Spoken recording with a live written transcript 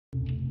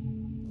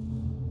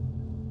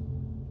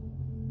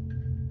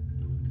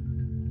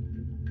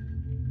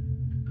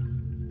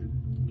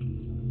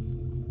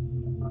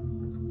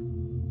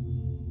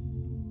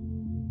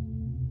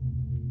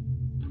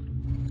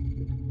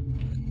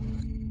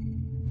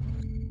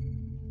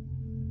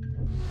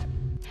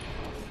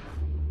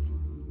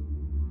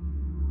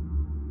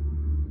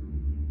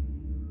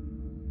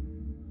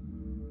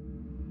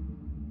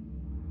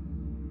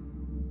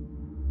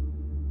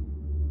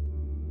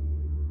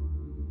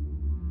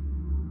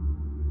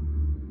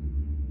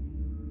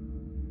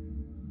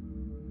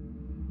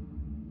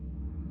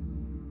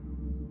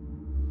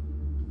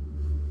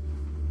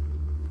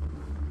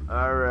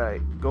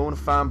Alright, going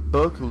to find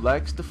Buck who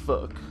likes to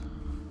fuck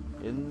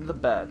in the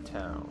bad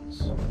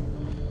towns.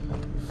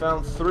 We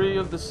found 3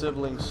 of the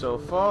siblings so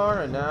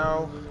far, and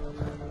now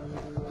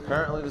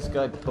apparently this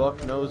guy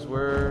Buck knows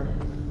where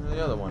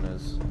the other one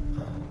is.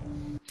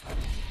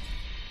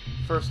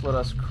 First, let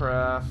us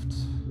craft.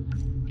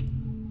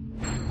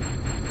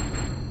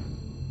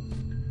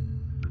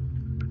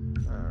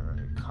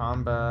 Alright,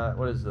 combat.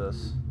 What is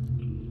this?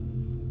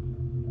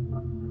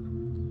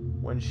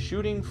 When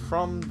shooting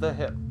from the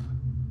hip.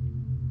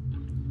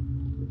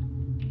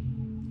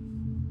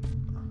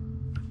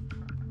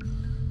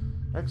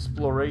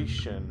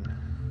 Exploration.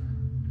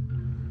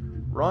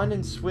 Run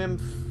and swim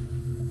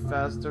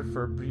faster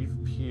for a brief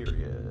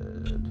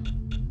period.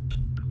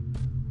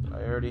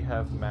 I already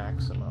have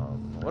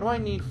maximum. What do I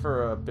need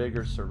for a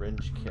bigger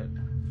syringe kit?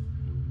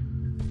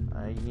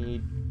 I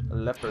need a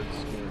leopard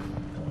skin.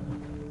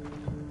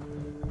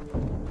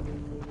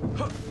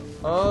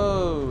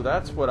 Oh,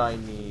 that's what I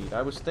need.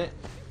 I was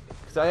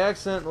because I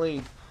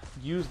accidentally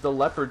used the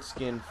leopard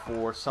skin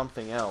for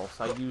something else.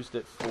 I used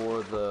it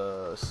for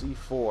the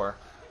C4.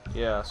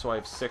 Yeah, so I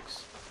have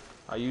 6.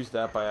 I used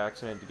that by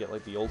accident to get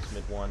like the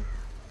ultimate one.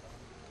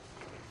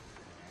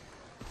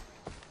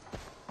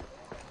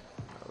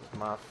 That was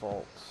my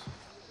fault.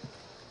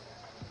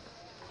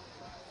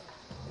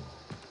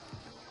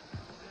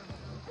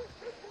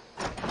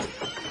 The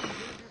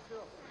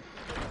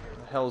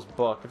hell's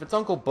Buck? If it's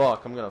Uncle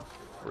Buck, I'm gonna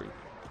freak.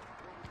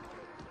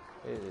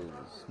 It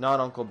is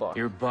not Uncle Buck.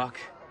 You're Buck?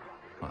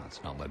 Well,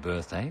 it's not my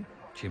birthday.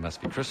 She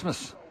must be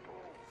Christmas.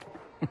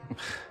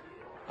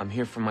 I'm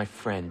here for my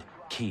friend,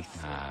 Keith.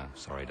 Ah,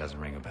 sorry, doesn't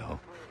ring a bell.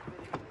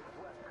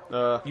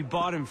 You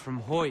bought him from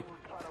Hoyt.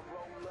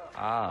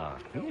 Ah,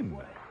 him.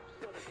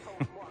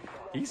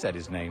 He said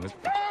his name was...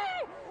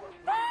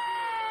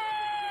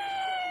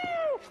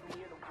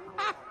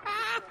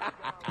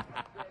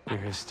 You're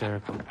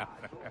hysterical.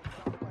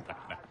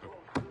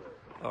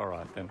 All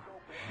right, then.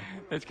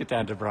 Let's get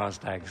down to brass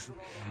tacks.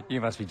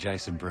 You must be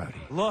Jason Brody.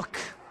 Look,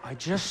 I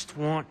just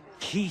want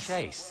Keith.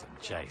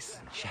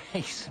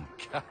 Jason.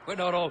 We're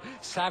not all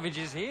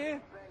savages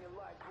here.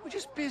 We're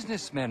just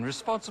businessmen,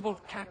 responsible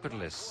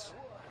capitalists.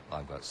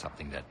 I've got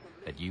something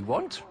that you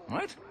want,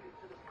 right?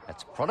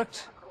 That's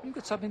product. You've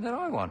got something that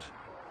I want.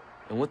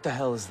 And what the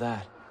hell is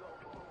that?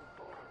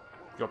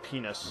 Your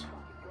penis.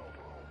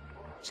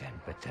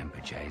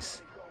 Temper,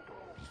 Jace.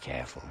 Be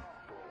careful.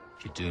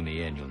 If you do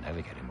me in, you'll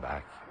never get him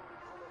back.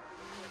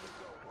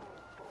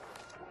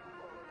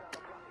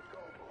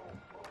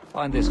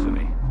 Find this for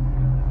me.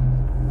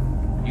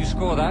 You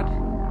score that,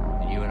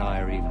 and you and I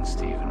are even,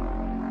 Stephen.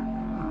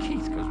 And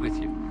Keith goes with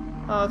you.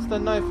 Oh, it's the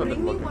knife I've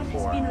been looking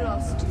for. Been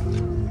lost.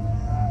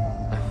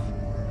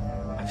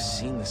 I've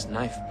seen this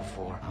knife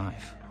before.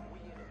 Knife?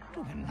 What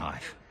do you mean,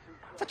 knife?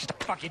 It's not just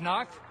a fucking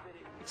knife.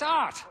 It's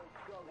art.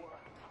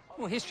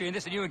 More history in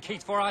this than you and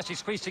Keith's 4 arses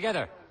squeezed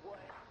together.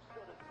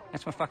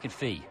 That's my fucking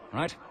fee,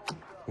 right?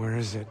 Where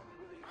is it?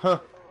 Huh.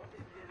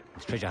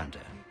 It's treasure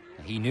hunter,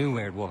 and he knew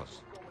where it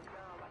was.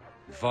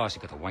 Voss, he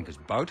got the wanker's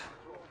boat.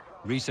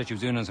 Research he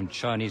was doing on some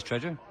Chinese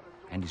treasure,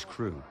 and his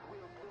crew.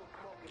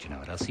 Do you know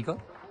what else he got?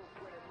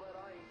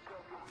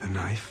 The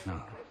knife? No,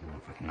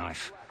 not fucking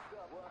knife.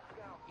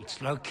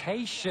 Its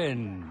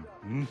location.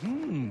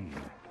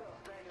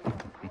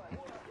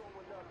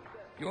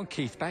 You want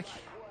Keith back?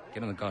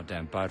 Get on the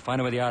goddamn boat. Find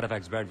out where the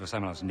artifact's buried before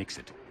someone else nicks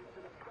it.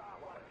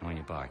 And on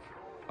your bike.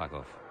 Fuck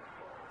off.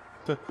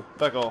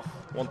 Fuck off.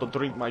 Want to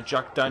drink my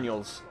Jack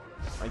Daniels.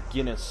 My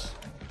Guinness.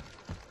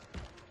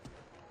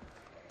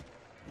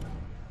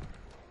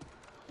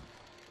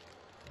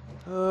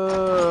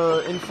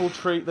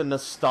 Infiltrate the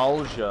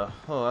Nostalgia.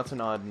 Oh, that's an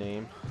odd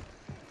name.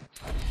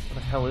 What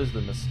the hell is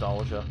the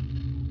Nostalgia?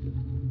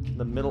 In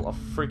the middle of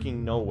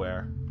freaking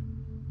nowhere.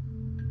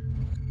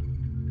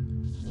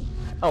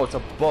 Oh, it's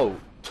a boat.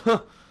 I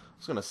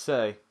was gonna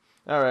say.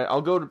 Alright,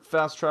 I'll go to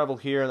fast travel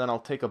here, and then I'll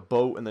take a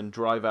boat, and then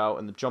drive out,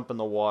 and then jump in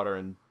the water,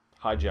 and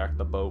hijack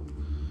the boat.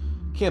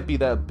 Can't be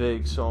that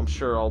big, so I'm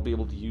sure I'll be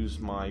able to use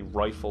my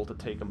rifle to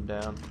take them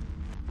down.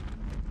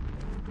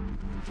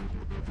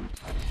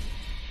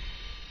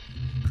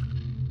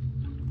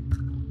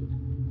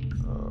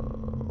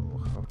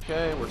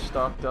 Okay, we're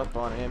stocked up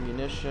on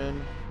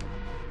ammunition.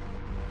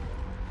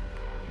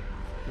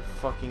 You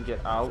fucking get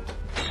out.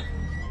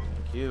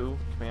 Thank you.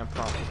 Command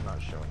prompt is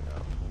not showing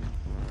up.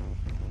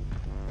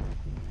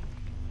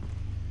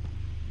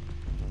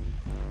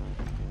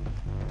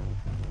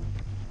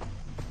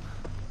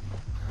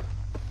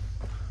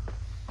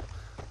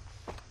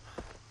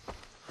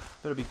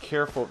 Better be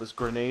careful with this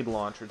grenade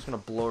launcher. It's gonna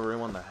blow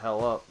everyone the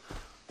hell up.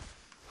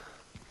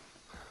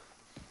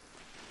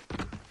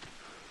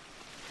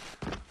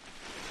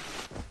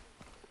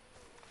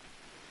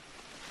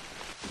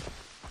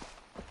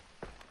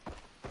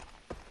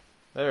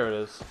 There it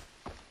is.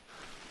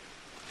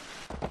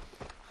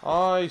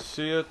 I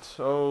see it.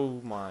 Oh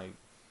my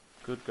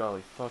good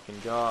golly fucking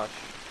gosh.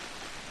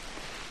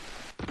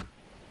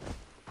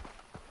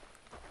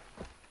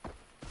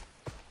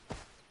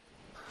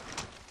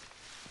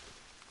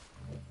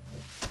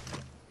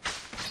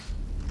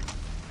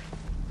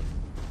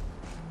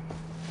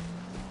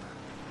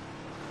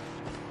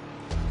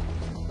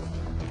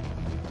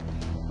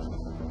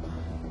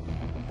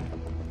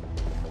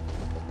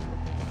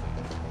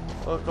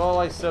 Look, all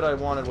I said I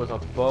wanted was a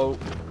boat.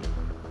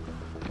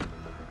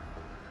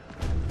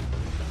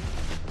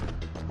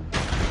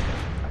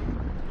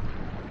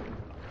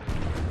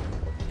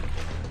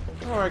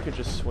 Or I could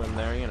just swim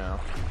there, you know.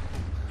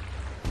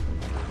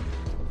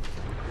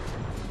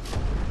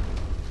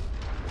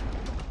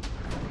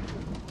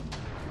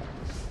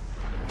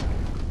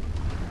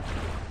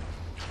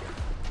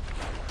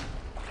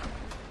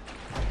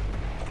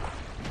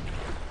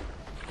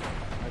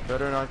 I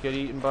better not get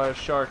eaten by a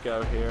shark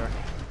out here.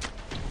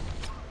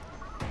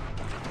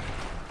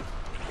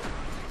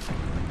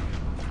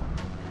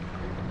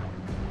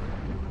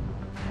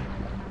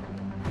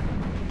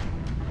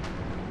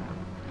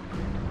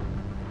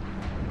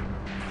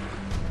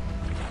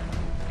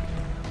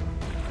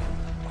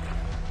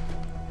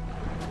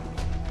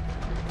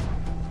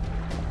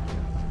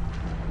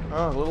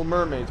 Oh, Little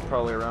Mermaid's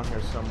probably around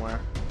here somewhere.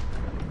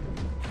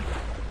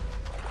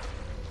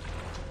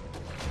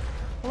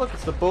 Oh, look,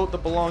 it's the boat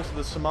that belongs to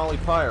the Somali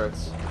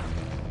pirates.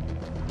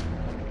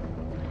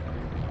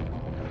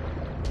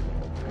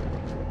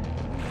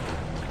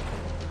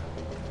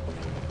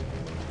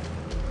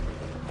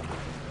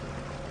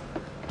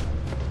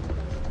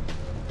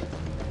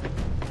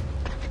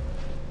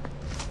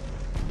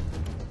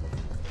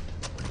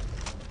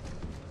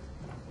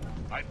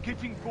 I'm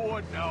getting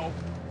bored now.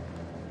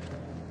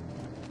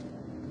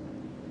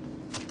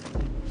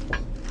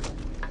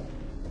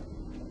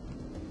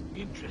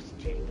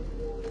 Interesting.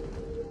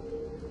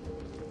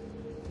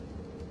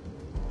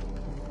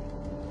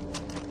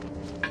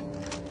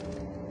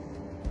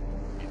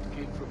 It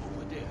came from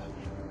over there.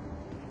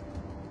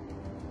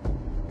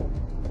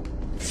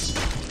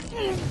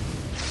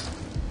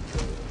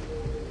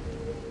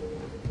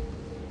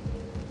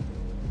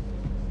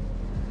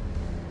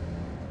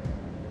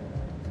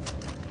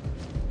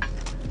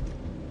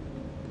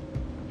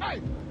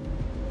 Hey!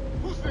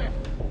 Who's there?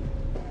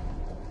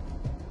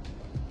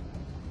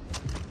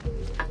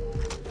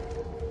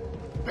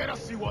 Better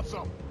see what's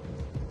up.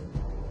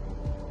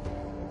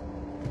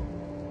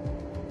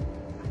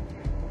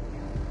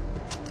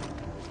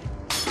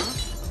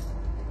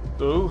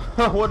 Ooh,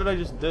 what did I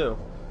just do?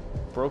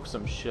 Broke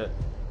some shit.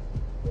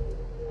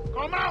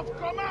 Come out!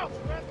 Come out!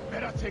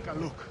 Better take a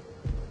look.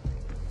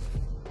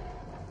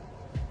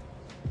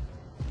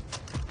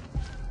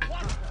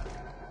 What?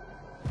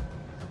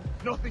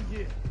 Nothing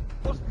here.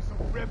 Must be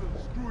some rebels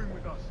screwing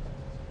with us.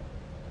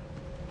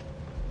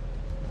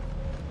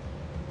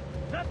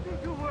 Nothing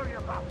to worry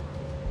about.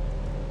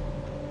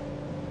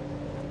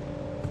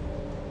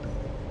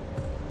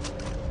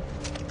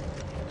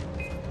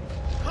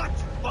 Cut,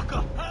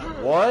 fucker!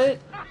 What?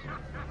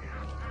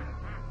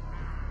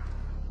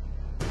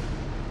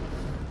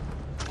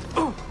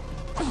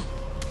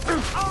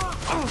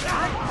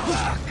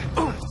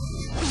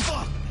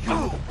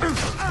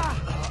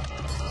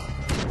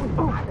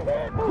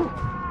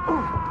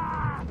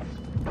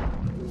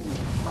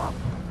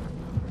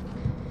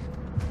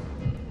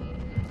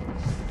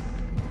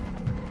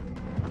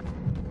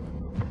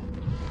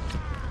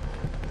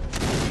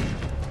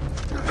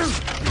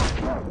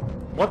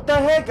 What the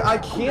heck? I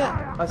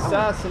can't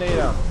assassinate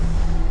him.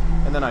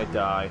 And then I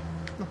die.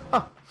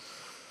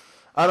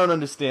 I don't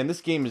understand.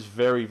 This game is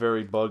very,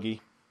 very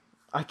buggy.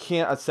 I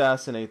can't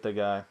assassinate the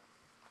guy.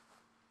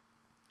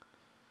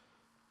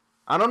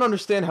 I don't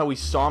understand how he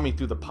saw me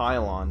through the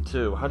pylon,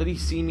 too. How did he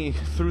see me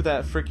through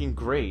that freaking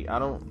grate? I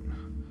don't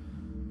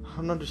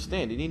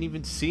understand. He didn't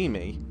even see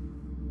me.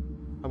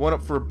 I went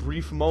up for a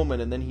brief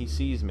moment and then he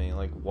sees me.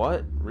 Like,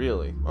 what?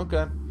 Really?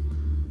 Okay.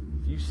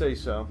 If you say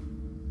so.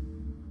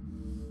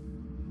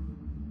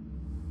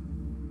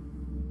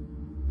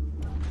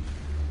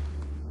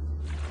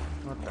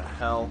 What the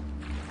hell?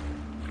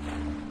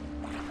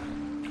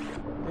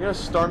 You're gonna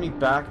start me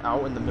back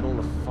out in the middle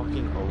of the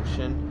fucking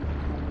ocean?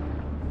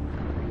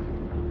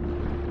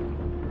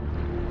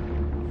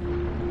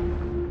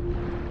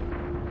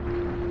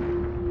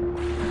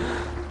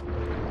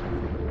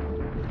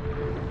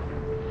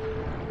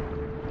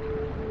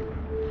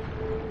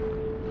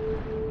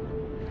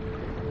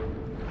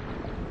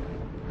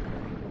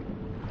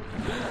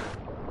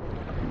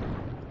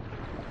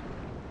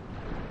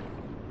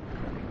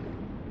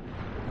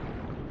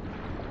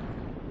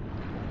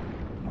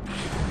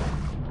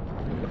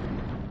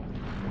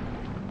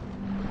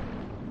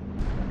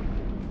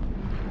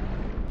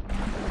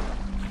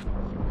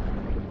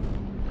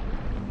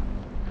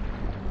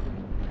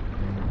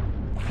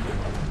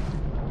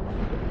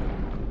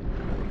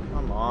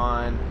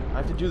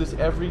 I have to do this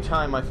every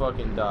time I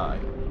fucking die.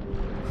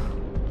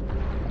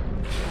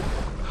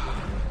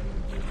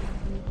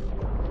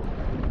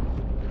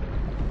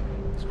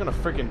 It's gonna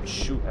freaking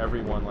shoot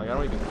everyone, like I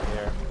don't even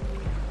care.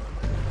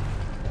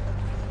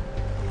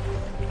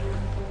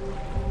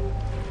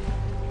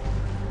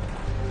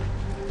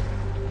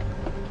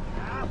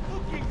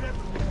 Fucking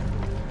rebels!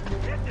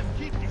 Let them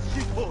keep this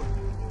shit hold.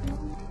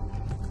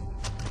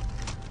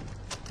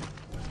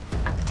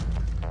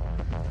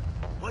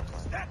 What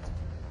was that?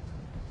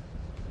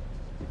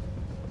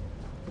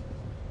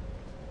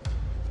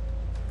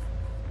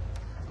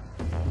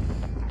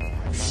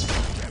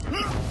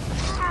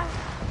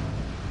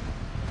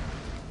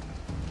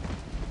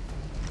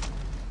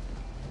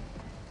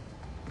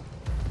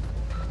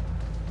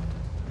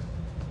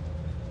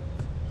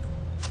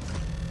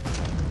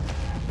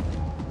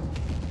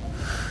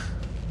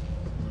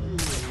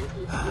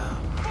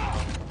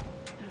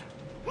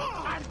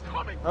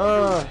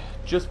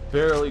 Just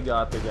barely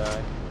got the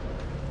guy.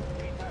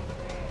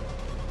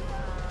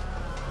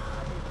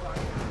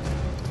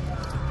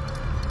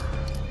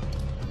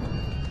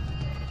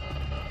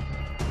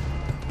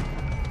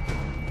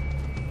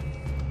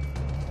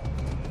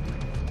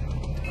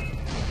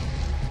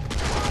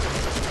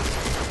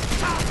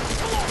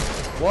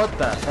 What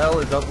the hell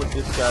is up with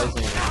this guy's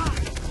name?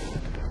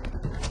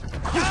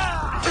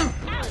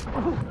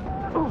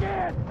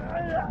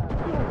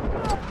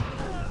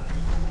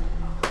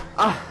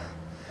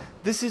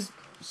 This is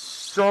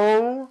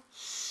so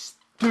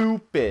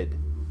stupid.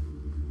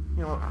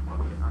 You know what? I'm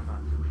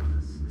not doing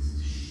this. This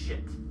is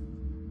shit.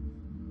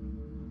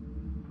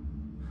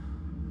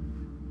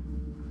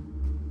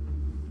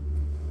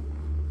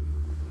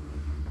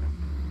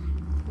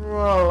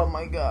 Oh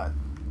my god.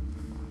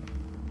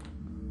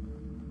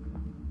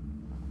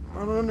 I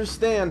don't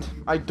understand.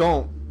 I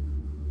don't.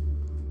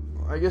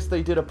 I guess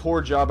they did a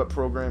poor job at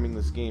programming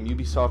this game.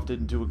 Ubisoft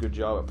didn't do a good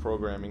job at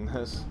programming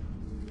this.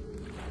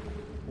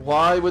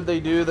 Why would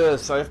they do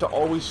this? I have to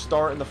always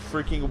start in the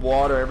freaking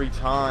water every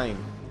time.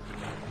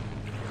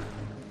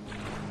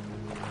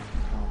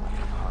 Oh my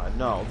god,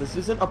 no. This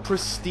isn't a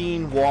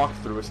pristine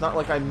walkthrough. It's not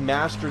like I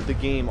mastered the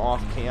game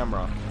off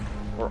camera.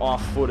 Or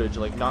off footage,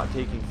 like not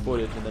taking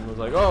footage and then was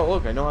like, oh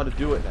look, I know how to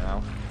do it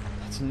now.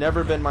 It's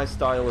never been my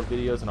style of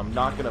videos, and I'm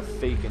not gonna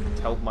fake it and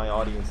tell my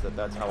audience that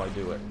that's how I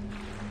do it.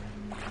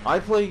 I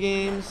play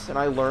games, and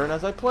I learn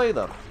as I play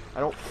them.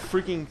 I don't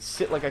freaking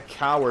sit like a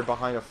coward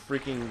behind a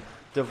freaking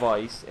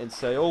device and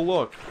say, oh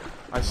look,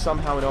 I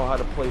somehow know how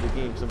to play the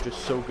game because I'm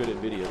just so good at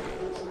video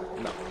games.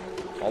 No.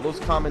 All those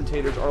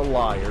commentators are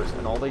liars,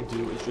 and all they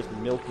do is just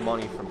milk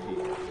money from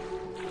people.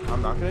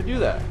 I'm not gonna do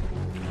that.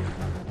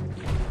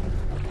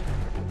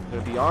 I'm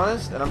gonna be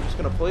honest, and I'm just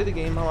gonna play the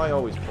game how I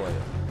always play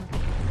it.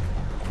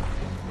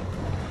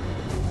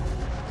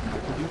 I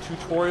can do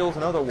tutorials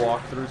and other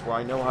walkthroughs where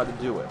I know how to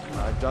do it.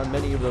 I've done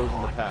many of those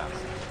in the past.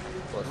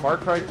 But Far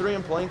Cry 3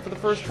 I'm playing for the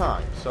first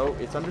time, so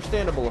it's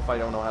understandable if I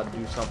don't know how to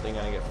do something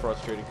and I get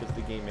frustrated because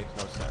the game makes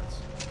no sense.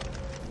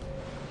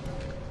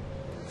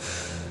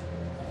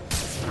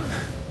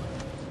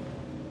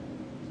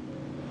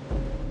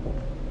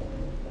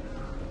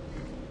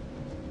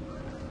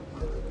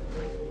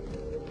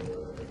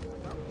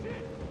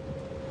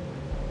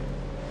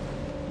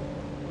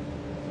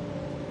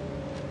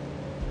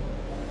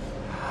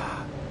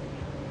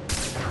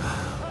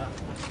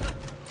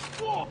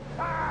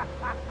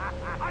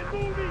 I'm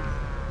moving!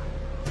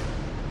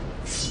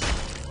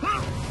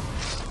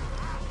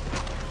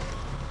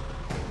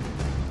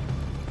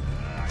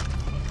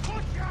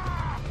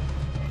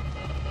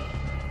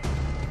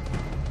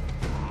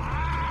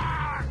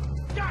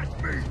 Got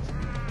me!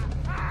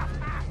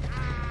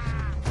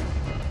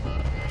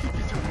 He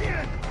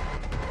disappeared!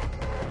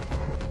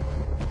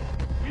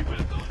 We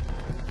will go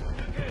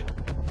again!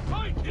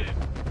 Find him!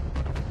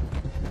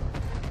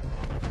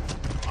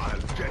 I'll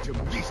get him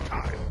this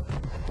time!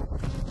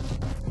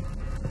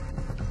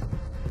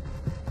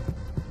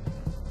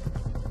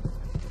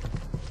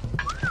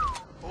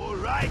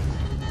 Alright!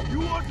 You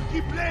want to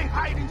keep playing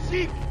hide and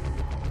seek?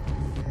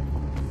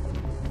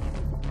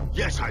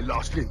 Yes, I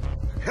lost him.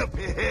 Help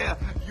me here.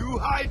 You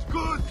hide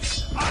good.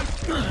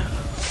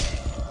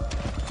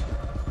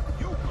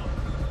 You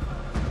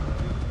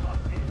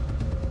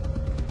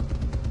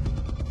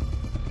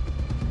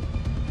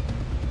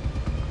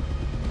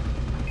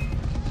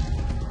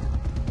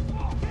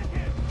get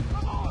him.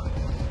 Come on.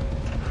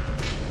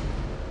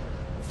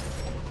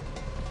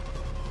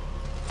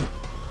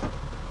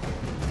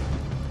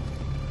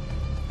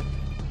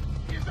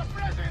 Here's a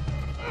present.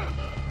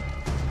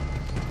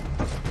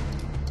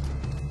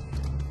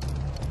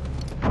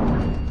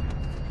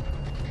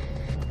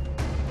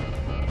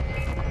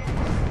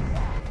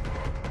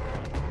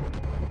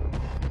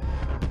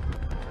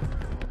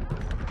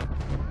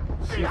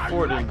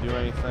 C4 didn't do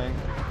anything.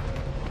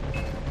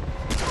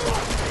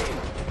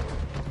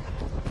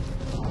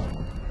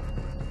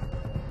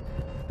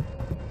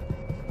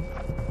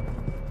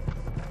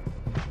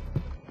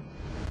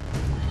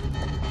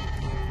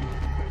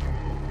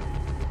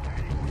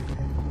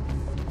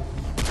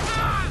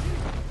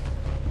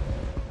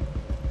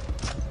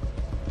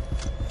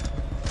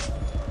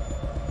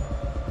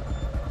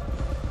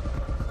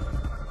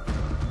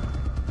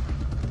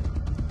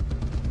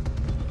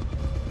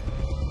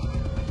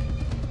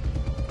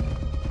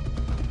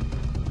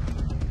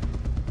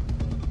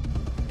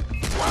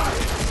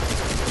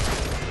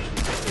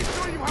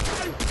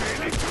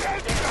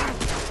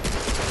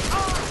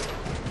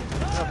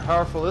 How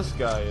powerful this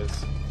guy is.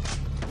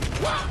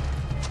 What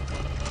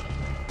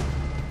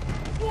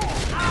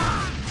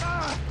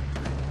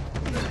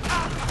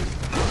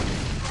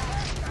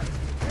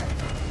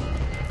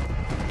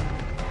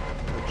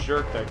a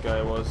jerk that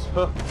guy was.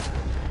 Huh.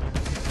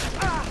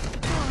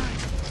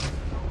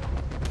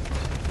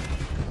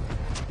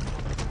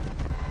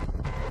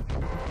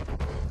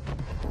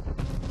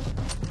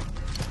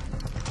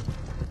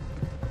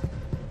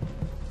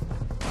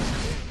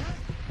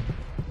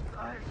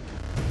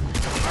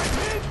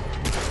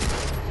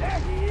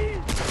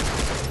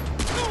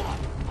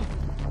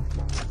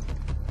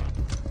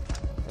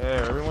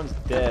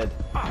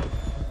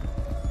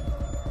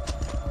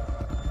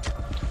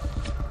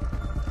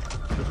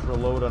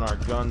 reload on our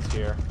guns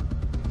here.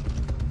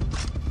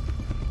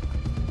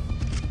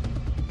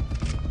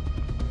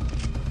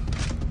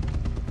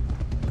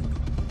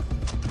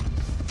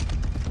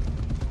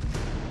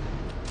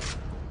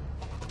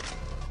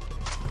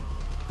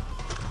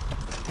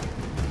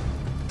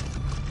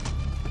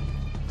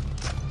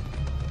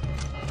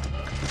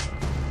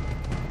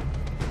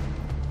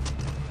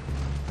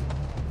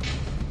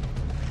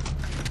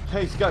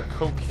 Hey, he's got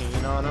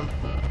cocaine on him.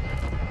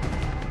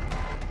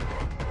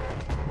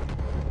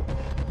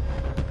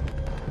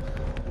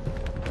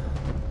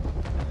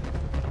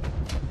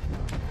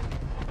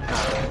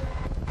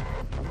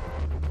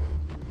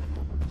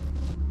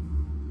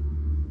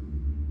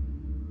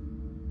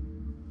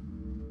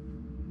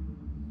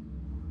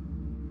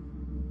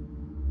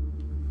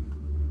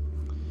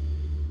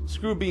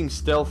 Screw being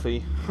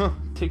stealthy. Huh,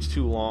 takes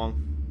too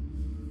long.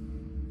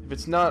 If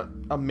it's not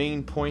a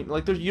main point,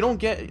 like there's, you don't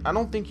get, I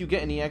don't think you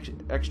get any extra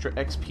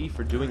XP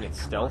for doing it I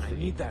stealthy.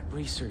 need that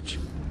research.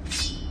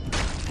 It's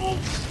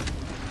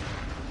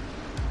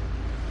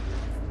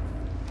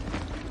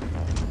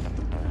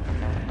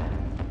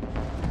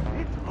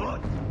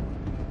hot.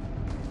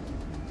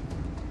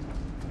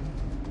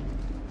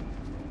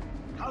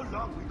 How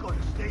long we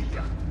gonna stay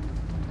here?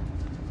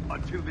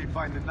 Until they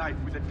find the knife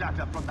with the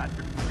data from that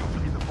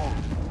computer in the vault.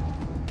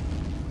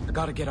 I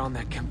gotta get on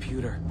that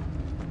computer.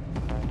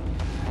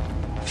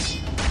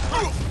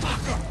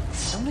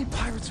 How many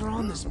pirates are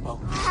on this boat?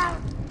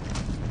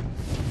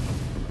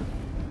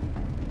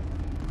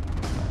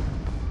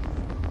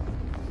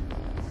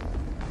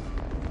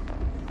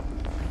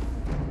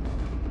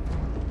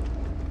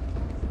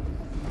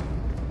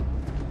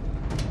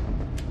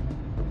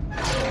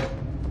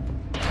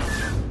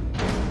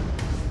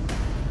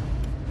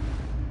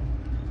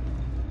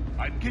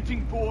 I'm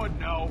getting bored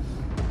now.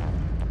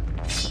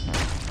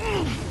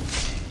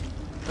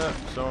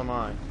 So am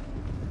I.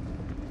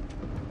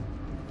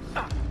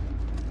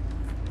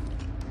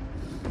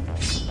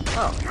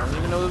 Oh, I didn't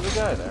even know there was a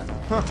guy there.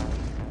 Huh.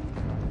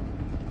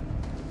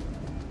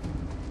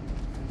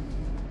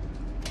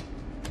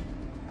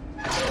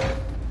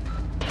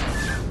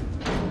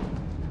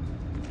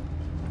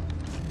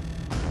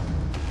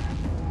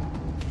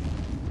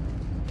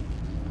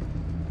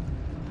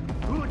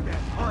 Dude,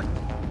 that's hot.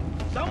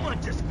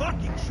 Someone just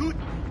fucking shoot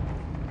me.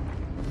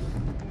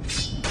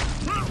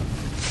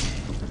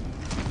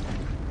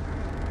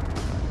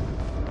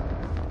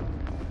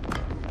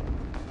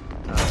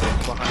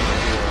 Behind the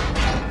door.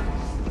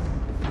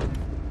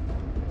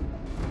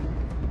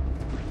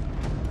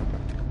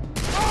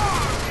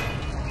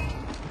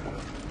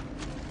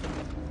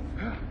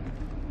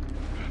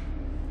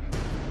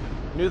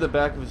 Knew the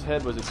back of his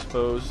head was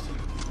exposed.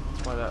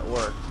 That's why that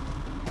worked.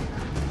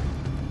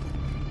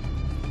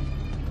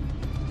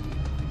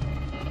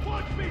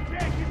 Watch me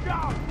take you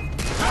down!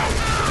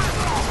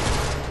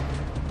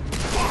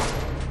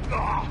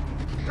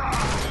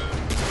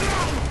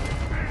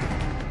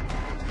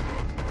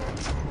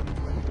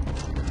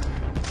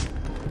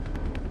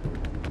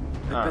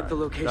 I bet the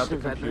Alright, got location the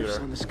of that computer. knife's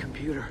on this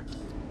computer.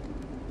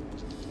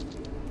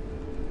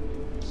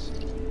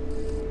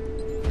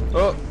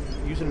 Oh,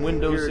 using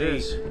Windows Here it 8.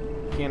 is.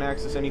 Can't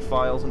access any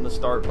files in the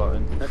start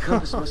button. That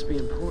compass must be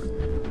important.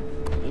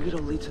 Maybe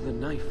it'll lead to the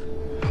knife.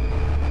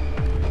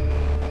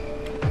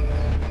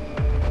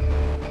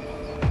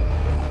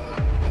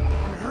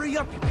 Hurry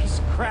up, you piece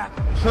of crap!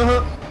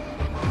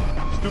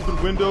 Stupid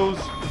Windows.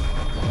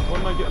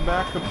 When am I getting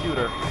back?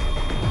 Computer.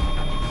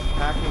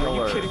 Hacking Are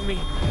alert. you kidding me?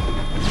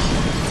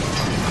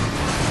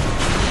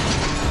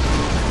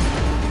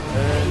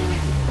 And,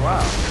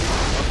 wow.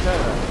 Okay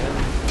then.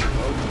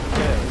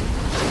 Okay.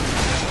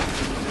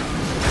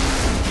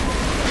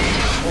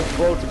 Oh,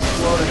 boat's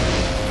exploding.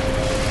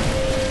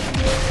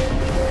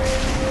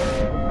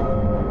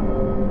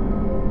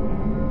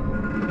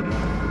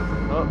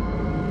 Oh,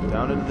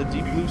 down into the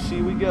deep blue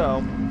sea we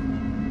go.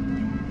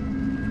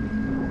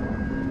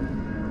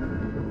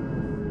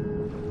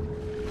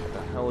 What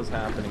the hell is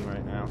happening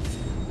right now?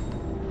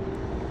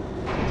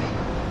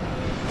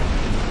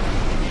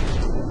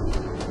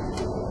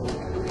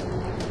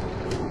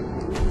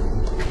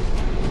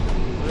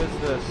 What is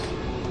this?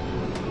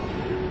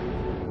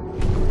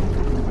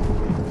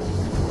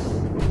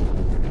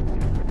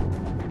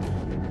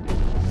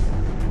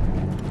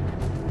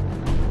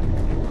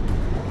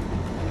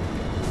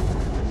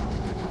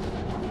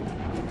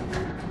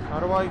 How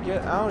do I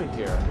get out of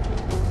here?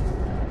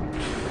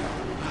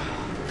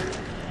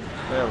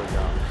 There we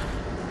go.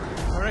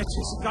 All right,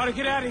 Jason, gotta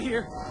get out of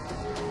here.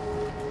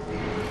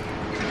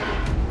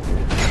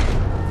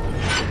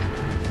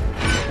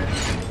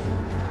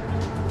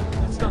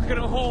 That's not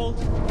gonna hold.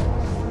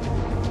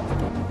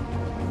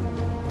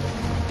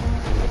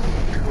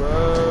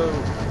 Whoa.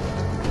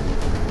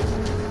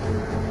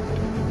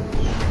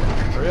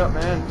 Hurry up,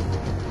 man.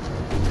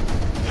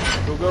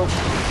 Go, go.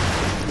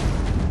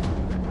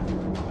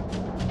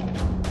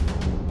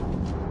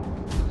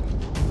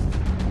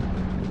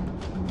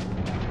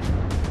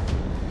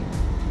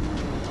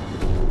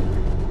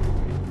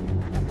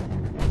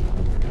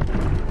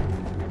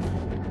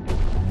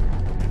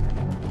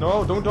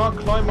 No, don't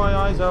climb my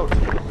eyes out.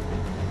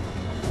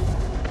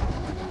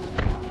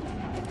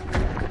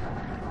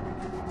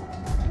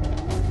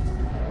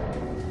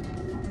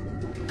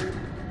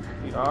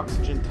 The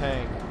oxygen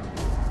tank.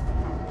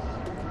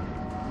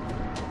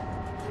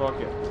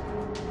 Fuck it.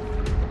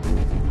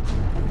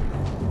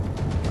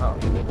 Oh,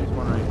 there's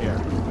one right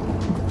here.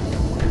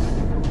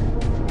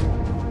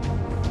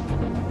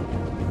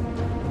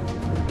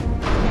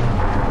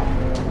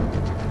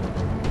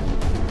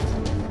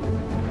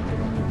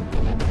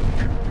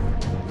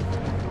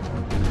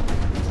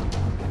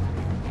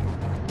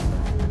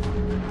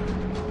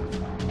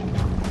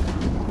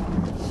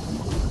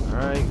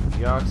 Alright,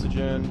 the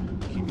oxygen.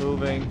 Keep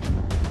moving.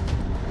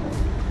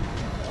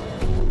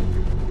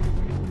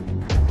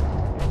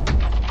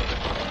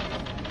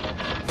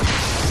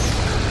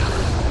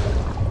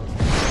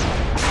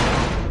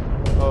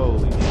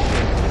 Holy shit.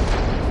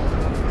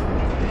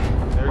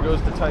 There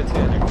goes the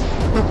Titanic.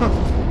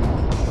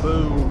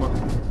 Boom.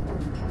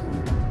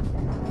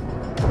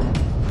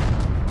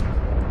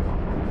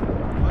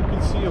 I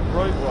can see a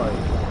bright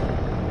light.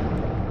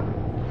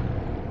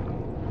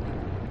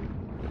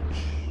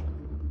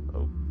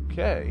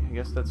 Okay, I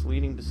guess that's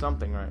leading to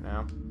something right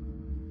now.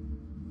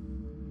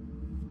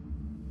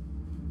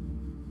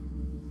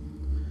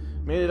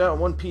 Made it out in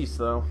one piece,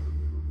 though.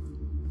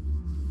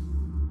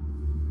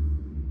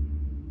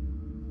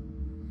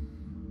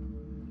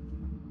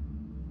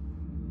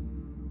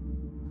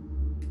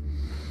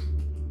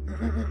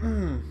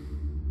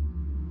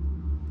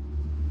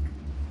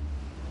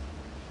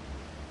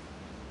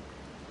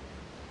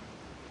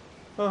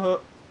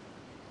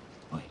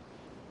 Wait.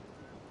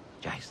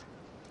 Jason.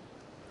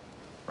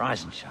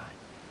 Rise and shine.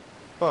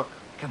 Fuck.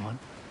 Come on.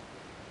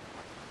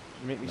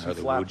 You make me No, some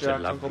the woods are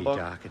flapjacks, Uncle lovely, Buck?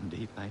 dark and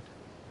deep, mate.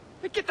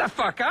 But get the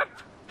fuck up!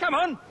 Come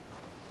on!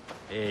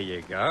 There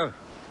you go.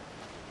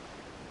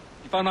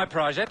 You find my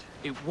prize yet?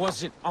 It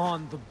wasn't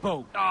on the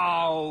boat.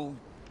 Oh,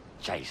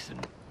 Jason.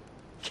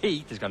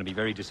 Keith is going to be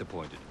very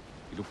disappointed.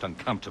 He looked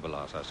uncomfortable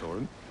last I saw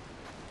him.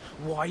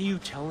 Why are you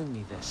telling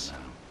me this?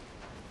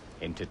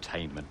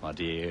 Entertainment, my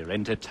dear,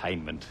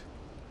 entertainment.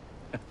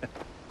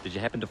 Did you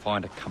happen to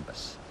find a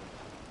compass?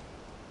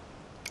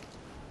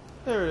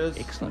 There it is.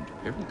 Excellent,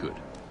 very good.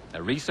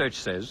 Now, research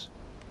says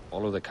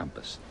follow the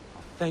compass.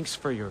 Thanks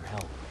for your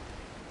help.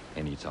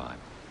 Anytime.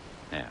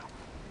 Now,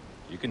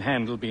 you can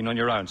handle being on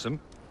your own some.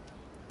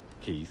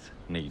 Keith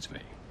needs me.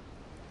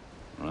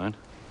 Right?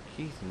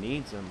 Keith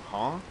needs him,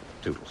 huh?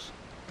 Toodles.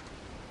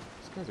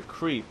 This guy's a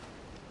creep.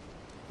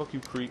 Fuck you,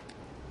 creep.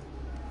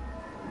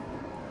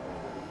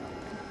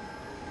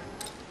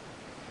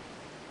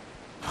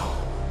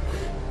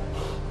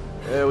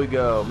 There we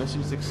go.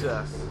 Mission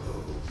success.